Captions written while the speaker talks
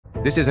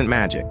This isn't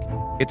magic.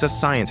 It's a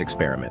science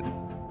experiment.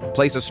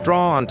 Place a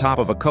straw on top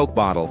of a Coke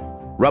bottle,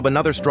 rub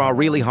another straw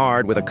really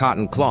hard with a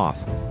cotton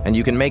cloth, and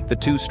you can make the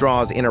two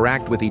straws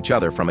interact with each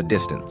other from a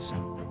distance.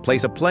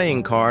 Place a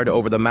playing card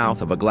over the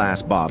mouth of a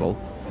glass bottle,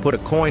 put a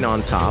coin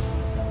on top,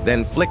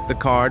 then flick the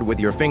card with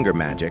your finger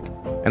magic,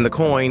 and the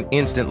coin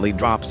instantly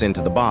drops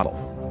into the bottle.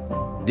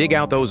 Dig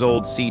out those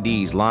old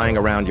CDs lying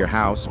around your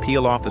house,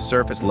 peel off the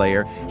surface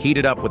layer, heat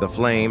it up with a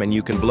flame, and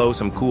you can blow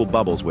some cool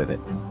bubbles with it.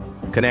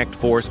 Connect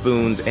 4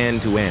 spoons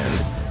end to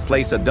end,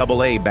 place a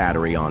AA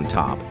battery on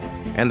top,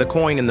 and the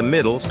coin in the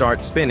middle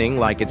starts spinning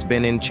like it's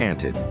been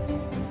enchanted.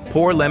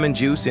 Pour lemon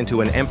juice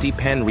into an empty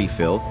pen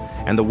refill,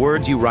 and the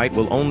words you write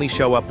will only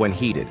show up when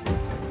heated.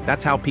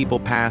 That's how people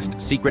passed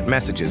secret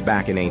messages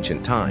back in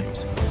ancient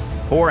times.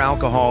 Pour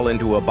alcohol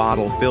into a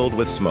bottle filled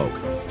with smoke.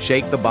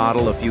 Shake the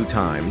bottle a few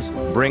times,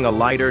 bring a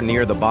lighter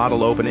near the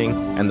bottle opening,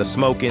 and the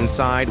smoke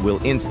inside will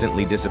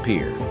instantly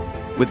disappear.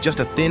 With just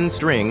a thin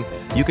string,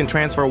 you can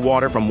transfer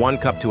water from one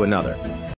cup to another.